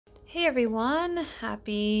Hey everyone,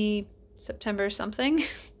 happy September something.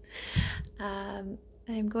 I'm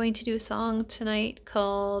going to do a song tonight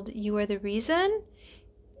called You Are the Reason.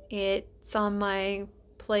 It's on my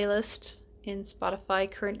playlist in Spotify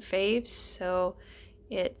current faves, so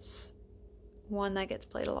it's one that gets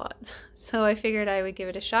played a lot. So I figured I would give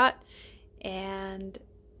it a shot, and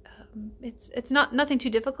it's not nothing too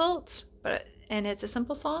difficult, and it's a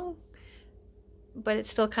simple song, but it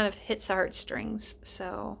still kind of hits the heartstrings.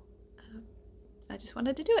 So I just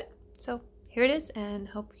wanted to do it. So here it is, and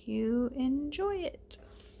hope you enjoy it.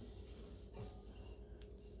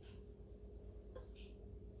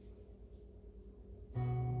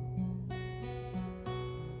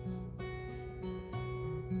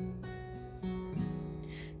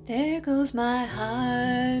 There goes my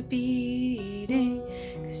heart beating,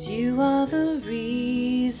 'cause you are the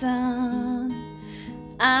reason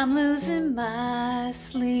I'm losing my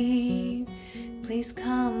sleep. Please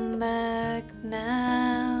come back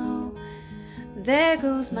now. There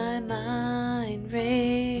goes my mind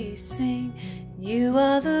racing. You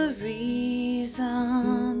are the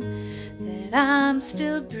reason that I'm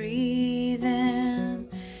still breathing.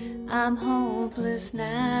 I'm hopeless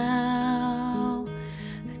now.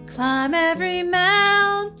 I climb every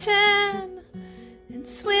mountain and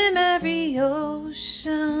swim every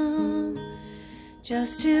ocean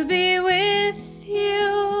just to be with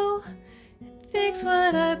you and fix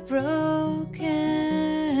what I've broken.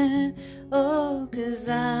 Oh, 'cause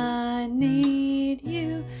I need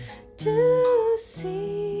you to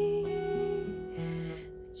see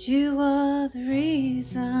that you are the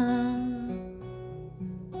reason.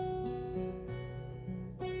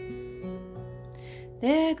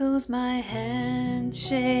 There goes my hand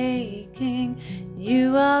shaking.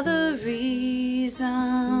 You are the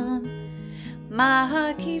reason my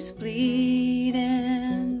heart keeps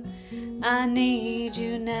bleeding. I need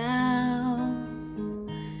you now.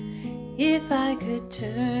 If I could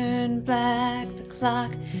turn back the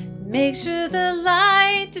clock, make sure the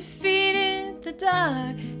light defeated the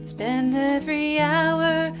dark, spend every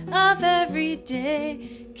hour of every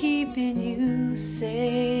day keeping you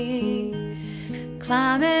safe,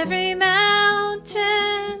 climb every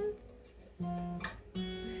mountain,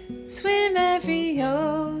 swim every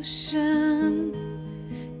ocean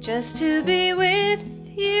just to be with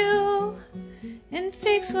you and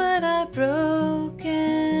fix what I've broken.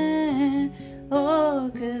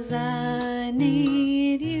 Oh, 'cause I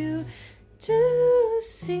need you to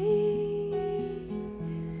see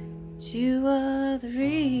that you are the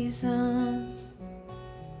reason.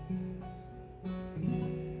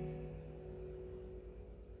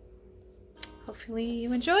 Hopefully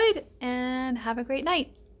you enjoyed and have a great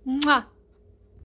night. Mwah!